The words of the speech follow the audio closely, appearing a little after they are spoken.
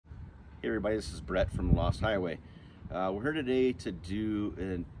Hey everybody, this is Brett from Lost Hiway. We're here today to do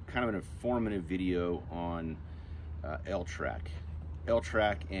kind of an informative video on L-Track.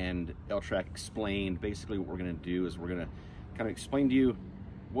 L-Track and L-Track Explained. Basically what we're going to do is we're going to kind of explain to you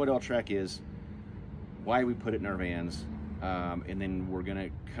what L-Track is, why we put it in our vans, and then we're going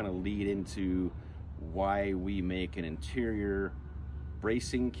to kind of lead into why we make an interior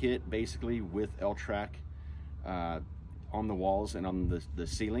bracing kit basically with L-Track on the walls and on the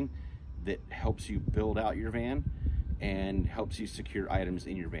ceiling that helps you build out your van and helps you secure items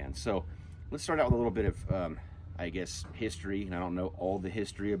in your van. So let's start out with a little bit of I guess history. And I don't know all the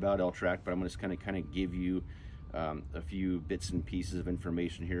history about L-Track, but I'm just kind of give you a few bits and pieces of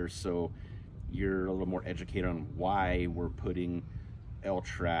information here so you're a little more educated on why we're putting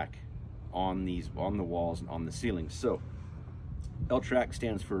L-Track on the walls and on the ceiling. So L-Track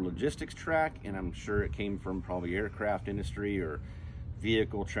stands for logistics track, and I'm sure it came from probably aircraft industry or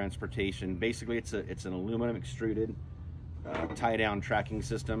vehicle transportation. Basically it's an aluminum extruded tie down tracking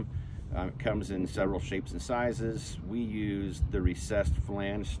system. It comes in several shapes and sizes. We use the recessed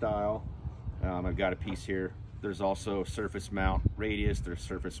flange style. I've got a piece here. There's also surface mount radius, there's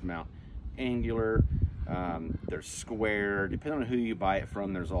surface mount angular, there's square. Depending on who you buy it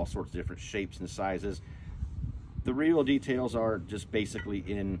from, there's all sorts of different shapes and sizes. The real details are just basically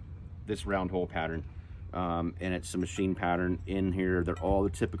in this round hole pattern, and it's a machine pattern in here. They're all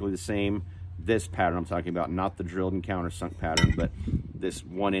typically the same. This pattern I'm talking about, not the drilled and countersunk pattern, but this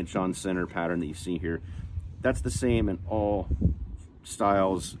 1 inch on center pattern that you see here, that's the same in all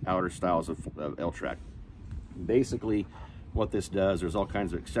styles, outer styles of L-Track. Basically what this does, there's all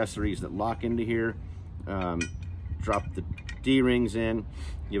kinds of accessories that lock into here. Drop the D-rings in,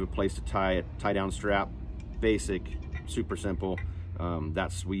 you have a place to tie a tie down strap. Basic, super simple.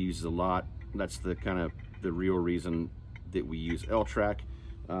 We use a lot. That's the kind of the real reason that we use L-Track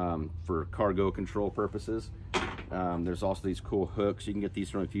for cargo control purposes. There's also these cool hooks. You can get these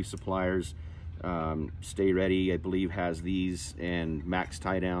from a few suppliers. Stay Ready, I believe, has these, and Max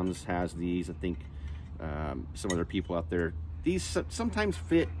Tie Downs has these. I think some other people out there. These sometimes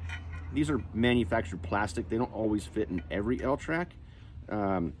fit. These are manufactured plastic. They don't always fit in every L-Track.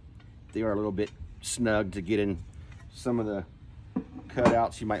 They are a little bit snug to get in some of the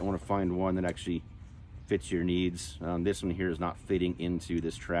cutouts. You might want to find one that actually fits your needs. This one here is not fitting into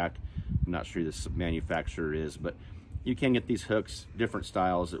this track. I'm not sure this manufacturer is, but you can get these hooks, different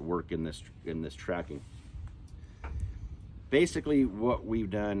styles that work in this tracking. Basically what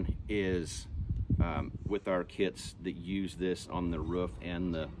we've done is with our kits that use this on the roof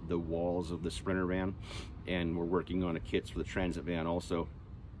and the walls of the Sprinter van, and we're working on a kits for the Transit van also,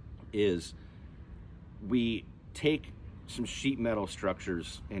 is we take some sheet metal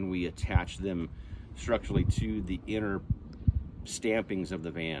structures and we attach them structurally to the inner stampings of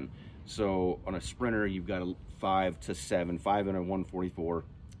the van. So on a Sprinter, you've got a 5 to 7, 5 and a 144,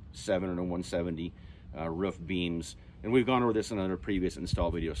 7 and a 170 roof beams. And we've gone over this in another previous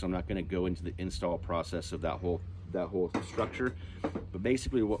install video, so I'm not going to go into the install process of that whole structure. But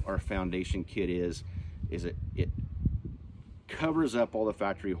basically what our foundation kit is it covers up all the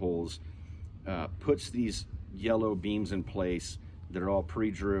factory holes, puts these yellow beams in place that are all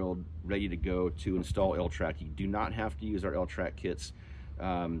pre-drilled, ready to go to install L-Track. You do not have to use our L-Track kits.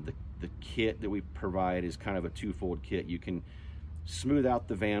 The kit that we provide is kind of a twofold kit. You can smooth out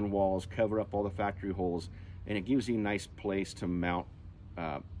the van walls, cover up all the factory holes, and it gives you a nice place to mount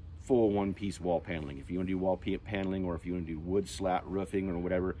full one-piece wall paneling. If you want to do wall paneling, or if you want to do wood slat roofing or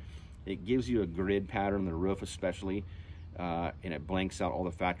whatever, it gives you a grid pattern on the roof especially, and it blanks out all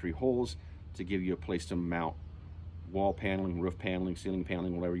the factory holes to give you a place to mount wall paneling, roof paneling, ceiling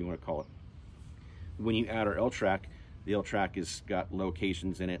paneling, whatever you want to call it. When you add our L-Track, the L-Track has got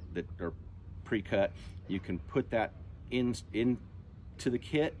locations in it that are pre-cut. You can put that into the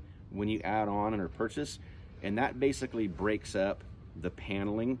kit when you add on or purchase, and that basically breaks up the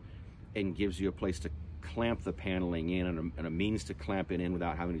paneling and gives you a place to clamp the paneling in and a means to clamp it in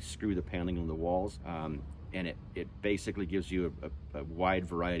without having to screw the paneling on the walls. And it basically gives you a wide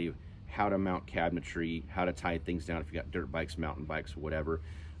variety of how to mount cabinetry, how to tie things down if you got dirt bikes, mountain bikes, whatever.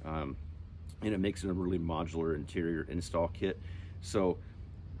 And it makes it a really modular interior install kit. So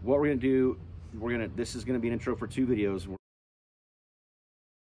what we're gonna do, this is gonna be an intro for 2 videos.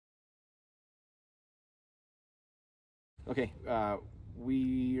 Okay,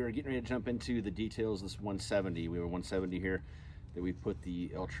 we are getting ready to jump into the details of this 170. We have a 170 here that we put the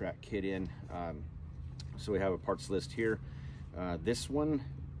L-Track kit in. So we have a parts list here. This one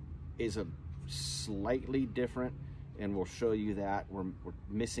is a slightly different, and we'll show you that. We're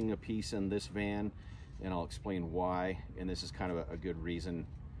missing a piece in this van, and I'll explain why, and this is kind of a good reason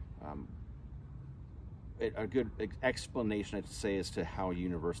a good explanation, I'd say, as to how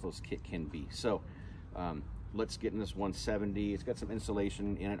universal this kit can be. So let's get in this 170. It's got some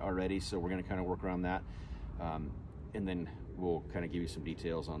insulation in it already, so we're going to kind of work around that, and then we'll kind of give you some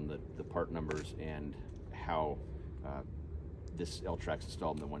details on the part numbers and how this L-Track's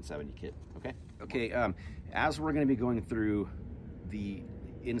installed in the 170 kit. Okay, as we're going to be going through the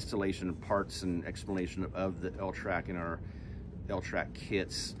installation parts and explanation of the L-Track and our L-Track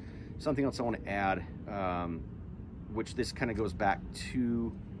kits, something else I want to add, which this kind of goes back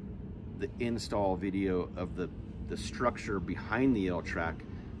to the install video of the structure behind the L-Track,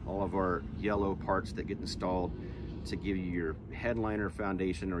 all of our yellow parts that get installed to give you your headliner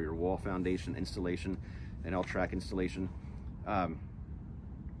foundation or your wall foundation installation and L-Track installation.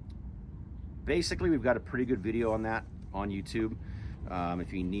 Basically, we've got a pretty good video on that on YouTube.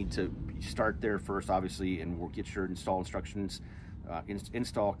 If you need to start there first, obviously, and we'll get your install instructions,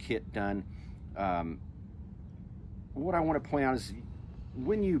 install kit done. What I want to point out is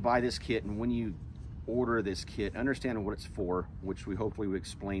when you buy this kit and when you order this kit, understand what it's for, which we hopefully will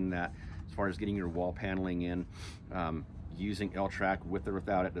explain that as far as getting your wall paneling in, using L-Track with or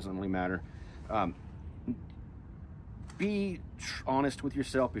without it, doesn't really matter. Be honest with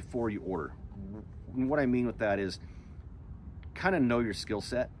yourself before you order. And what I mean with that is kind of know your skill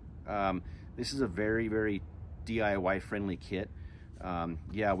set. This is a very, very DIY friendly kit.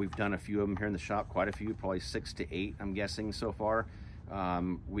 Yeah, we've done a few of them here in the shop, quite a few, probably 6 to 8, I'm guessing so far.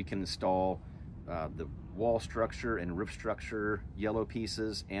 We can install the wall structure and roof structure, yellow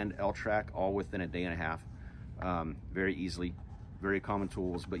pieces, and L-Track all within a day and a half, very easily. Very common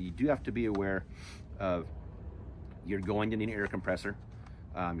tools, but you do have to be aware of you're going to need an air compressor.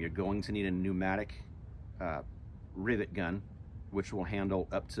 You're going to need a pneumatic rivet gun, which will handle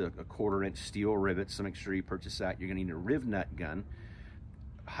up to a 1/4 inch steel rivets, so make sure you purchase that. You're going to need a riv nut gun.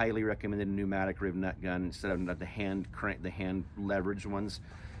 Highly recommended pneumatic riv nut gun instead of the hand leverage ones.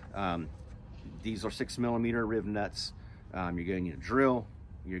 These are 6mm riv nuts. You're going to need a drill.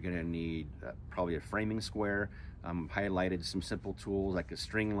 You're going to need probably a framing square. Highlighted some simple tools like a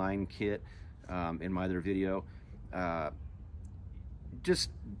string line kit in my other video.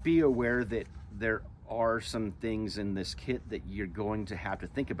 Just be aware that there are some things in this kit that you're going to have to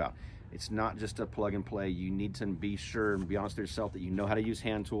think about. It's not just a plug and play. You need to be sure and be honest with yourself that you know how to use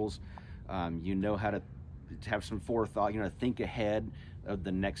hand tools. You know how to have some forethought, think ahead of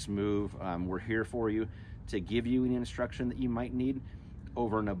the next move. We're here for you to give you any instruction that you might need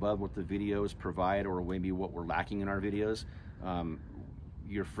over and above what the videos provide or maybe what we're lacking in our videos.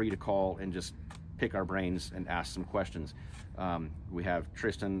 You're free to call and just pick our brains and ask some questions. We have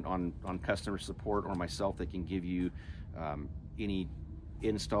Tristan on customer support or myself that can give you any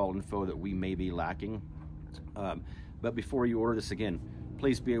install info that we may be lacking. But before you order this, again,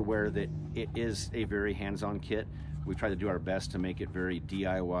 please be aware that it is a very hands-on kit. We try to do our best to make it very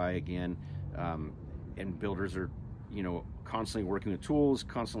DIY again, and builders are constantly working with tools,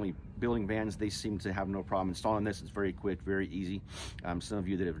 constantly building vans. They seem to have no problem installing this. It's very quick, very easy. Some of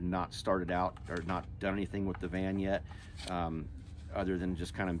you that have not started out or not done anything with the van yet, other than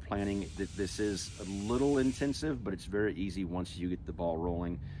just kind of planning, this is a little intensive, but it's very easy once you get the ball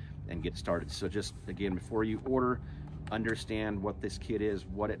rolling and get started. So just again, before you order, understand what this kit is,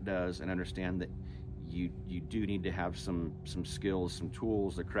 what it does, and understand that you do need to have some skills, some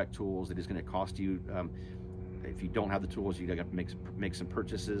tools, the correct tools. It is going to cost you. If you don't have the tools, you got to make some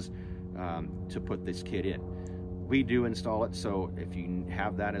purchases to put this kit in. We do install it, so if you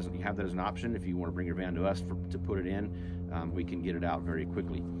have that as an option, if you want to bring your van to us to put it in, we can get it out very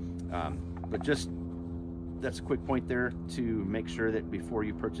quickly. But just that's a quick point there to make sure that before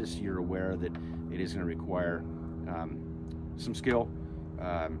you purchase, you're aware that it is going to require some skill,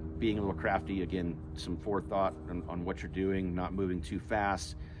 being a little crafty, again, some forethought on what you're doing, not moving too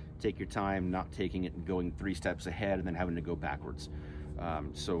fast. Take your time, not taking it and going 3 steps ahead and then having to go backwards.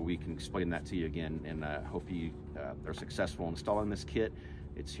 So we can explain that to you again, and hope you are successful installing this kit.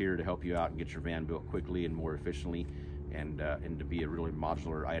 It's here to help you out and get your van built quickly and more efficiently, and to be a really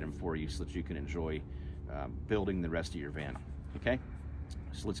modular item for you so that you can enjoy building the rest of your van. Okay,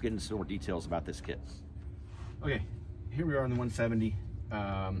 so let's get into some more details about this kit. Okay, here we are on the 170.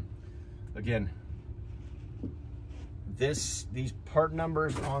 Again, these part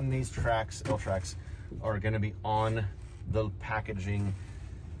numbers on these tracks, L-Tracks, are going to be on the packaging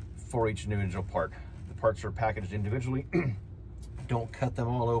for each individual part. The parts are packaged individually. Don't cut them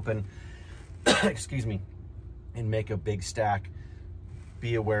all open, excuse me, and make a big stack.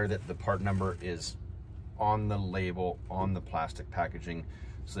 Be aware that the part number is on the label, on the plastic packaging,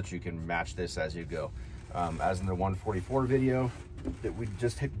 so that you can match this as you go. As in the 144 video that we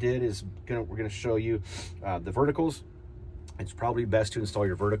just did, we're gonna show you the verticals. It's probably best to install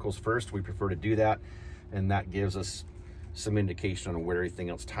your verticals first. We prefer to do that, and that gives us some indication on where everything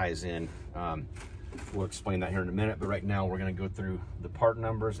else ties in. We'll explain that here in a minute, but right now we're gonna go through the part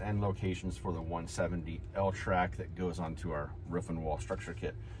numbers and locations for the 170 L-Track that goes onto our roof and wall structure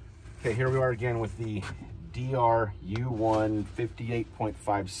kit. Okay, here we are again with the DRU1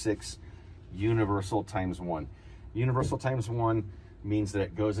 58.56 universal ×1. Universal ×1 means that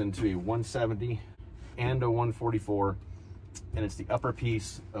it goes into a 170 and a 144, and it's the upper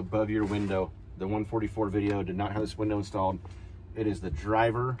piece above your window. The 144 video did not have this window installed. It is the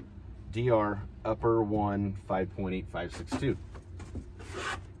driver DR upper 1 5.8562.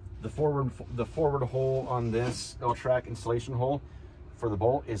 The forward hole on this L-Track installation hole for the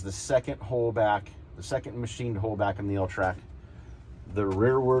bolt is the second hole back, the second machined hole back in the L-Track. The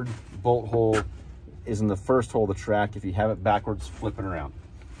rearward bolt hole is in the first hole of the track. If you have it backwards, flip it around.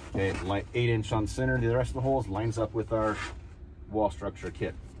 Okay, like 8" on center. The rest of the holes lines up with our wall structure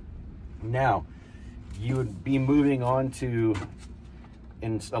kit. Now, you would be moving on to,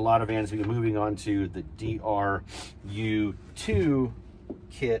 in a lot of vans, we'd be moving on to the DRU2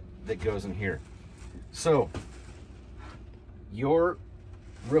 kit that goes in here. So, your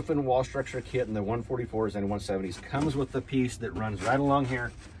roof and wall structure kit in the 144s and 170s comes with the piece that runs right along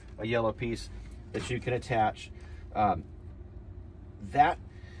here, a yellow piece that you can attach. That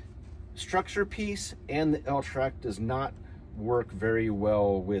structure piece and the L-Track does not work very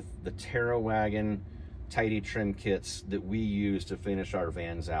well with the TerraWagon tidy trim kits that we use to finish our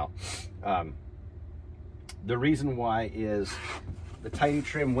vans out. The reason why is the tidy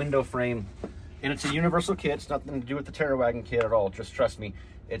trim window frame, and it's a universal kit. It's nothing to do with the TerraWagon kit at all. Just trust me.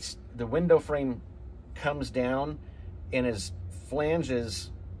 It's the window frame comes down, and the flange is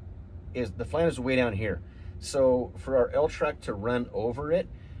way down here. So for our L-Track to run over it,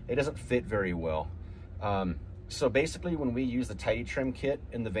 it doesn't fit very well. So basically, when we use the tidy trim kit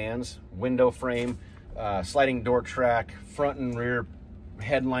in the vans, window frame, sliding door track, front and rear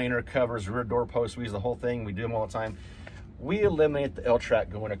headliner covers, rear door posts, we use the whole thing. We do them all the time. We eliminate the L-Track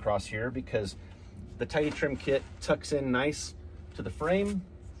going across here because the tidy trim kit tucks in nice to the frame,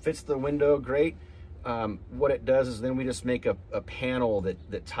 fits the window great. What it does is then we just make a panel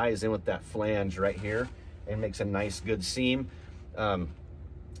that ties in with that flange right here and makes a nice good seam.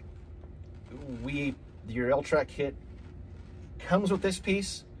 Your L-Track kit comes with this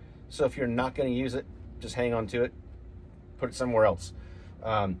piece, so if you're not going to use it, just hang on to it, put it somewhere else.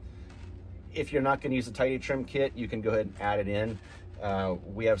 If you're not going to use the tidy trim kit, you can go ahead and add it in.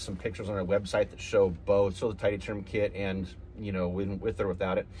 We have some pictures on our website that show both, so the tidy trim kit and, you know, with or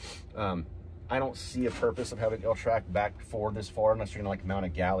without it. I don't see a purpose of having L-Track back forward this far unless you're gonna like mount a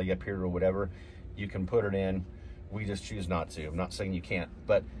galley up here or whatever. You can put it in. We just choose not to. I'm not saying you can't,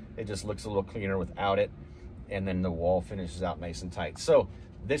 but it just looks a little cleaner without it, and then the wall finishes out nice and tight. So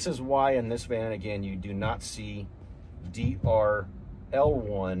this is why in this van, again, you do not see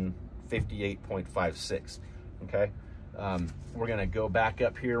DRL1 58.56, okay? We're gonna go back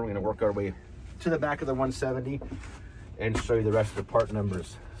up here. We're gonna work our way to the back of the 170 and show you the rest of the part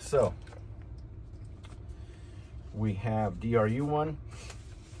numbers. So we have DRU1,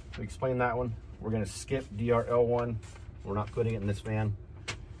 we explained that one. We're gonna skip DRL1. We're not putting it in this van.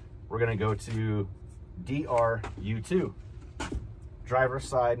 We're gonna go to DRU2, driver's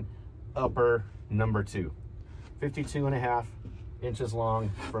side, upper number 2, 52.5 inches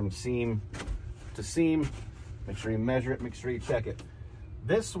long from seam to seam. Make sure you measure it, make sure you check it.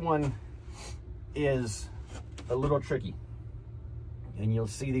 This one is a little tricky, and you'll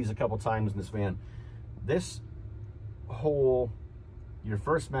see these a couple times in this van. This hole, your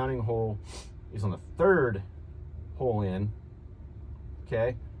first mounting hole, is on the third hole in,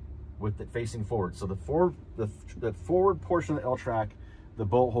 okay, with it facing forward. So the forward portion of the L-Track, the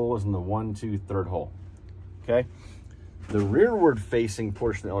bolt hole is in the 1, 2, 3rd hole, okay? The rearward facing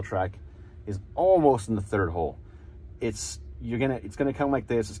portion of the L-Track is almost in the 3rd hole. It's gonna come like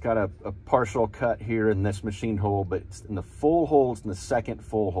this. It's got a partial cut here in this machined hole, but it's in the full hole. It's in the second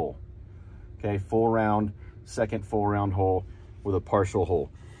full hole. Okay, full round, second full round hole with a partial hole.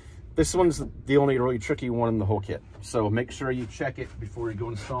 This one's the only really tricky one in the whole kit. So make sure you check it before you go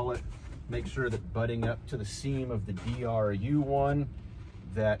install it. Make sure that butting up to the seam of the DRU1,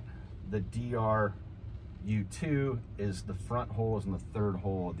 that the DRU2 is the front hole is in the 3rd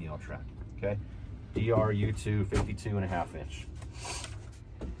hole of the L-Track. Okay, DRU2 52.5 inch.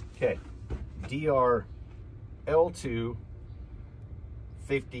 Okay, DRL2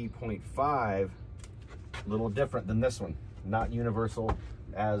 50.5, a little different than this one. Not universal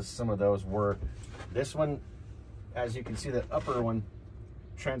as some of those were. This one, as you can see, the upper one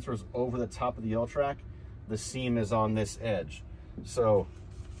transfers over the top of the L-track. The seam is on this edge. So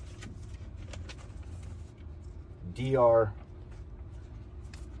DR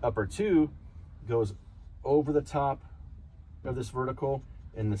upper 2 goes over the top of this vertical,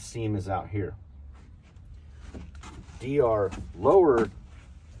 and the seam is out here. DR lower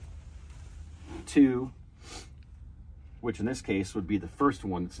 2, which in this case would be the first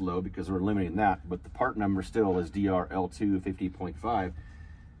one that's low because we're eliminating that, but the part number still is DR L2 50.5,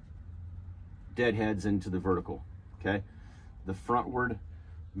 deadheads into the vertical, okay? The frontward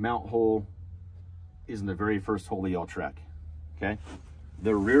mount hole is in the very first hole of the L-track, okay?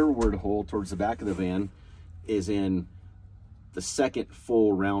 The rearward hole towards the back of the van is in the second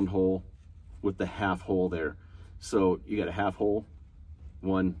full round hole with the half hole there. So you got a half hole,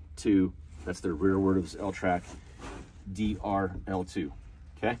 1, 2, that's the rearward of this L-track, DR L2,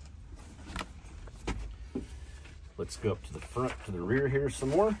 okay? Let's go up to the front, to the rear here some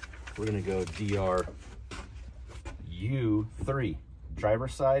more. We're gonna go DR U3, driver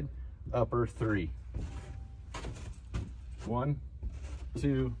side, upper 3. 1,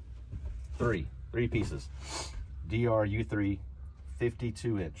 2, 3, 3 pieces. DR U3,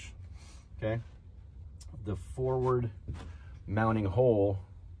 52 inch, okay? The forward mounting hole,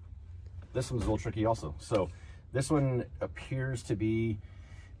 this one's a little tricky also. So this one appears to be,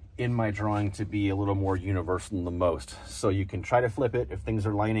 in my drawing, to be a little more universal than the most. So you can try to flip it. If things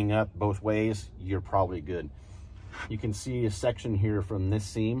are lining up both ways, you're probably good. You can see a section here from this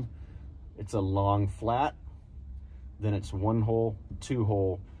seam. It's a long flat, then it's 1 hole, 2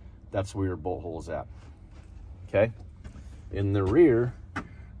 hole. That's where your bolt hole is at, okay? In the rear,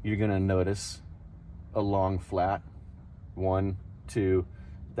 you're gonna notice a long flat, 1, 2,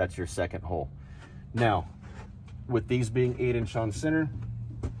 that's your second hole. Now, with these being 8-inch on center,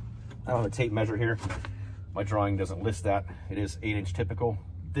 I don't have a tape measure here. My drawing doesn't list that. It is 8-inch typical.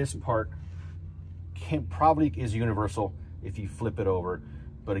 This part probably is universal if you flip it over.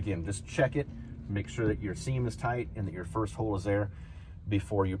 But again, just check it, make sure that your seam is tight and that your first hole is there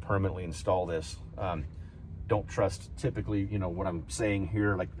before you permanently install this. Don't trust typically, you know, what I'm saying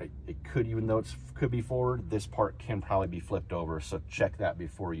here, like it could, even though it could be forward, this part can probably be flipped over. So check that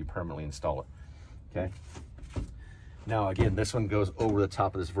before you permanently install it, okay? Now again, this one goes over the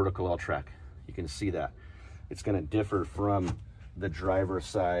top of this vertical L-track. You can see that. It's gonna differ from the driver's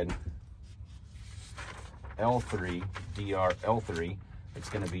side L3, DR L3. It's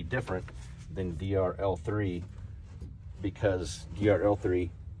gonna be different than DR L3 because DR L3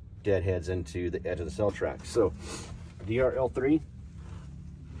 deadheads into the edge of the cell track. So DR L3,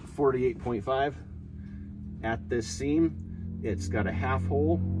 48.5 at this seam. It's got a half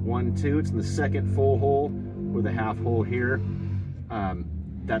hole, 1, 2. It's in the second full hole with a half hole here.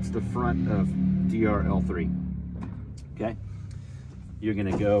 That's the front of DR L3, okay? You're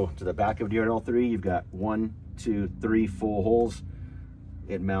gonna go to the back of DR L3. You've got 1, 2, 3 full holes.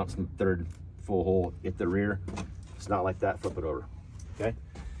 It mounts in the third full hole at the rear. It's not like that, flip it over, okay?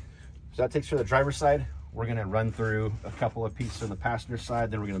 So that takes care of the driver's side. We're gonna run through a couple of pieces on the passenger side,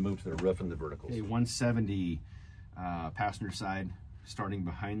 then we're gonna move to the roof and the verticals. Okay, 170 passenger side, starting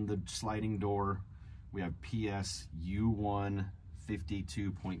behind the sliding door, we have PS U1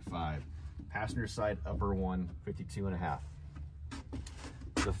 52.5. Passenger side, upper one, 52.5.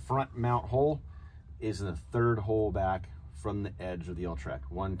 The front mount hole is in the third hole back from the edge of the L-track,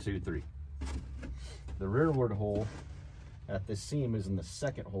 1, 2, 3. The rearward hole at this seam is in the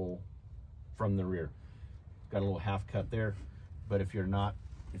second hole from the rear. Got a little half cut there, but if you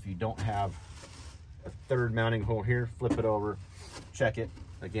don't have a third mounting hole here, flip it over, check it.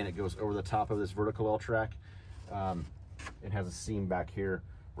 Again, it goes over the top of this vertical L-track. It has a seam back here.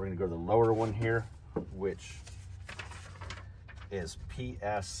 We're gonna go to the lower one here, which is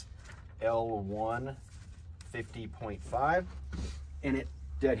PS L1 50.5, and it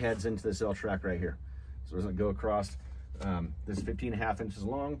deadheads into this L-track right here. So it doesn't go across. This 15.5 inches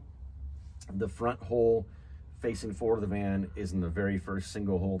long. The front hole facing forward of the van is in the very first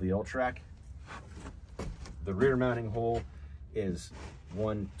single hole of the L-track. The rear mounting hole is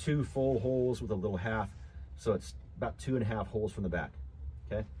 1, 2 full holes with a little half, so it's about 2.5 holes from the back,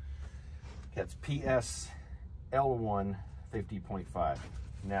 okay? That's PS L1 50.5.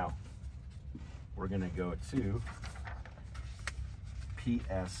 Now, we're gonna go to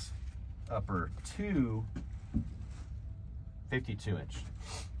PS upper 2 52 inch.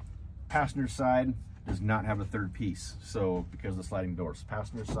 Passenger side does not have a third piece, so because of the sliding doors.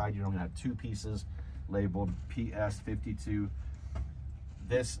 Passenger side, you're only gonna have 2 pieces labeled PS 52.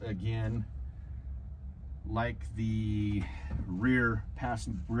 This again, like the rear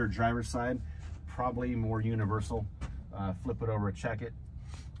driver's side, probably more universal. Flip it over, check it.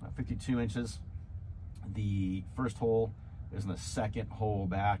 52 inches. The first hole is in the second hole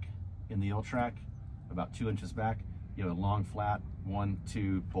back in the L-track, about 2 inches back. You have a long flat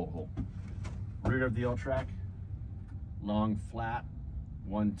 1-2 bolt hole. Rear of the L-track, long flat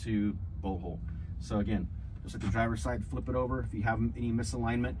 1-2 bolt hole. So again, just like the driver's side, flip it over. If you have any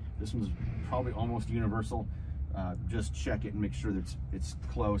misalignment, this one's probably almost universal. Just check it and make sure that it's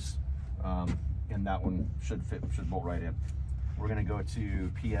close, and that one should fit, should bolt right in. We're gonna go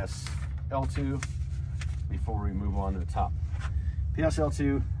to PSL2 before we move on to the top.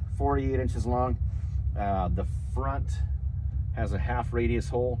 PSL2, 48 inches long. The front has a half radius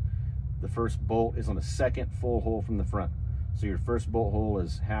hole. The first bolt is on the second full hole from the front. So your first bolt hole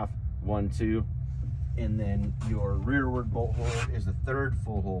is half, 1-2, and then your rearward bolt hole is the third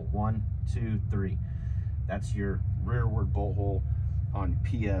full hole, 1-2-3. That's your rearward bolt hole on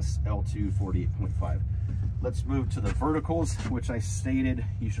PSL2 48.5. Let's move to the verticals, which I stated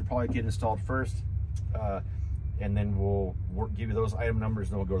you should probably get installed first, and then we'll give you those item numbers,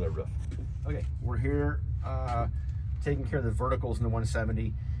 and then we'll go to the roof. Okay, we're here taking care of the verticals in the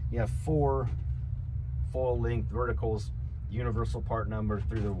 170. You have 4 full-length verticals, universal part number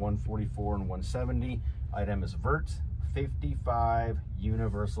through the 144 and 170. Item is vert 55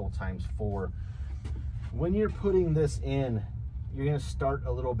 universal times 4. When you're putting this in, you're going to start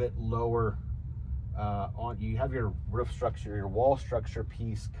a little bit lower you have your roof structure, your wall structure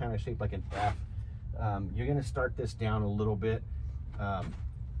piece kind of shaped like an F. You're going to start this down a little bit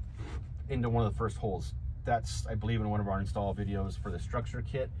into one of the first holes. That's, I believe, in one of our install videos for the structure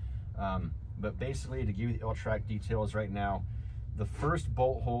kit. But basically, to give you the L-track details right now, the first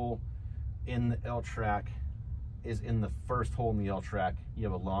bolt hole in the L-track is in the first hole in the L-track. You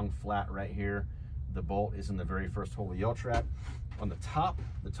have a long flat right here. The bolt is in the very first hole of the L-track. On the top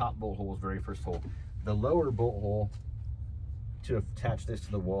bolt hole is very first hole. The lower bolt hole to attach this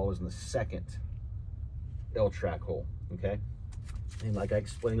to the wall is in the second L-track hole, okay? And like I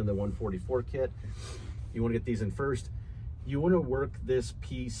explained in the 144 kit, you want to get these in first. You want to work this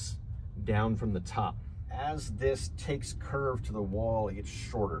piece down from the top. As this takes curve to the wall, it gets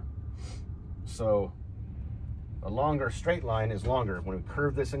shorter. So a longer straight line is longer. When we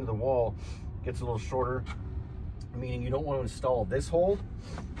curve this into the wall, it gets a little shorter, meaning you don't want to install this hole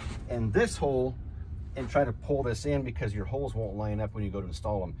and this hole and try to pull this in, because your holes won't line up when you go to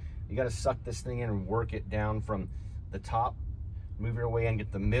install them. You got to suck this thing in and work it down from the top, move your way in,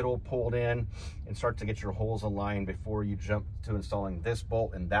 get the middle pulled in, and start to get your holes aligned before you jump to installing this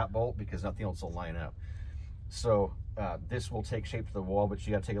bolt and that bolt, because nothing else will line up. So this will take shape to the wall, but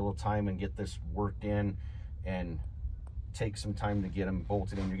you got to take a little time and get this worked in and take some time to get them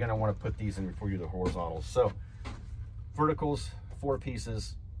bolted in. You're going to want to put these in before you do the horizontals. So verticals, 4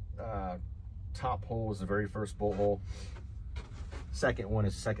 pieces. Top hole is the very first bolt hole. Second one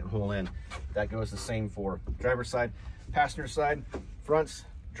is the second hole in. That goes the same for driver's side, passenger side, fronts,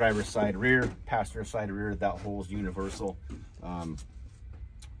 driver's side, rear, passenger side, rear. That hole is universal.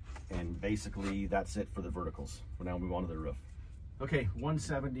 And basically that's it for the verticals. We'll now move on to the roof. Okay,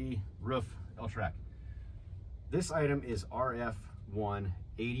 170 roof L-track. This item is RF1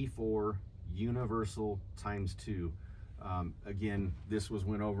 84 universal times 2. Again, this was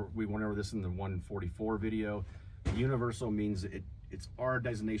we went over this in the 144 video. Universal means it's our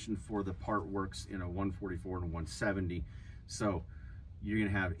designation for the part works in a 144 and a 170. So you're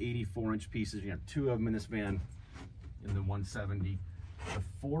gonna have 84-inch pieces. You have 2 of them in this van in the 170. The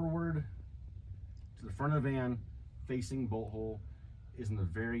forward to the front of the van facing bolt hole is in the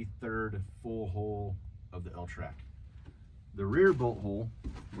very third full hole of the L-track. The rear bolt hole,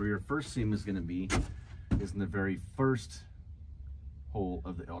 where your first seam is gonna be, is in the very first hole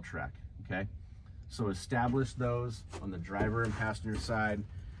of the L-track, okay? So establish those on the driver and passenger side,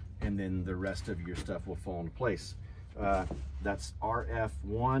 and then the rest of your stuff will fall into place. That's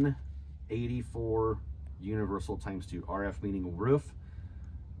RF1 84 universal times 2. RF meaning roof.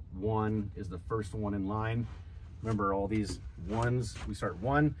 1 is the first one in line. Remember, all these ones, we start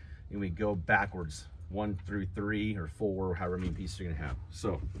 1 and we go backwards, 1 through 3 or 4, or however many pieces you're gonna have.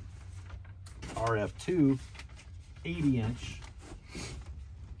 So RF2, 80-inch,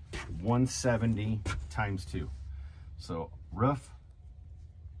 170 times 2. So roof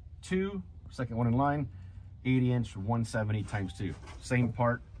 2, second one in line, 80-inch, 170 times 2. Same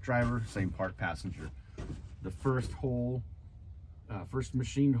part driver, same part passenger. The first hole, first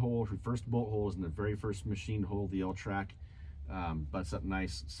machined hole, first bolt hole is in the very first machined hole of the L-track. Butts up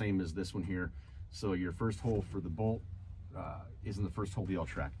nice, same as this one here. So your first hole for the bolt is in the first hole of the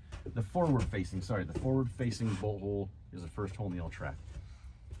L-track. The forward facing bolt hole is the first hole in the L-track.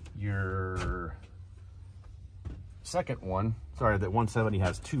 Your second one, sorry, that 170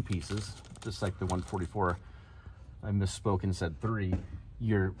 has 2 pieces, just like the 144. I misspoke and said 3.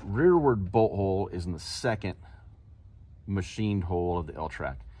 Your rearward bolt hole is in the second machined hole of the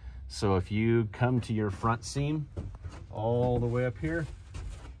L-track. So if you come to your front seam all the way up here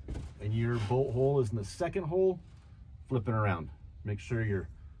and your bolt hole is in the second hole, flip it around. Make sure your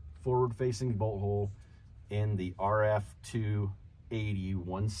forward facing bolt hole in the RF280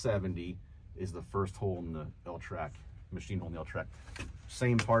 170 is the first hole in the L-track, machine hole in the L-track.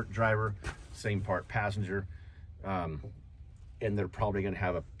 Same part driver, same part passenger, and they're probably going to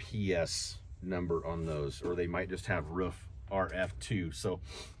have a PS number on those, or they might just have roof RF2. So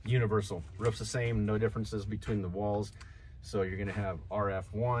universal, roof's the same, no differences between the walls. So you're going to have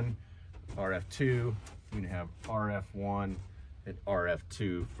RF1, RF2, you're going to have RF1 and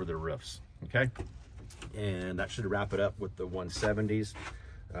RF2 for the roofs. Okay, and that should wrap it up with the 170s.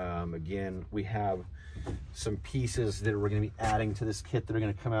 Again, we have some pieces that we're going to be adding to this kit that are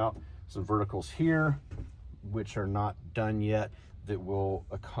going to come out. Some verticals here, which are not done yet, that will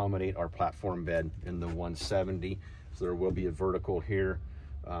accommodate our platform bed in the 170. So there will be a vertical here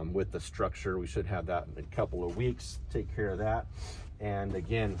with the structure. We should have that in a couple of weeks. Take care of that. And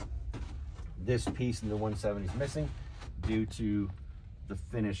again, this piece in the 170 is missing due to the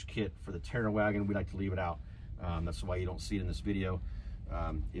finish kit for the Terra wagon. We like to leave it out. That's why you don't see it in this video.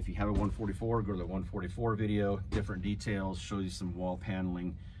 If you have a 144, go to the 144 video. Different details, shows you some wall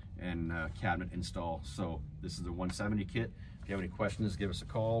paneling and cabinet install. So this is the 170 kit. If you have any questions, give us a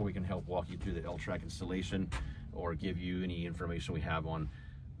call. We can help walk you through the L-track installation or give you any information we have on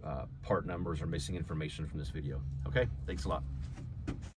part numbers or missing information from this video. Okay, thanks a lot.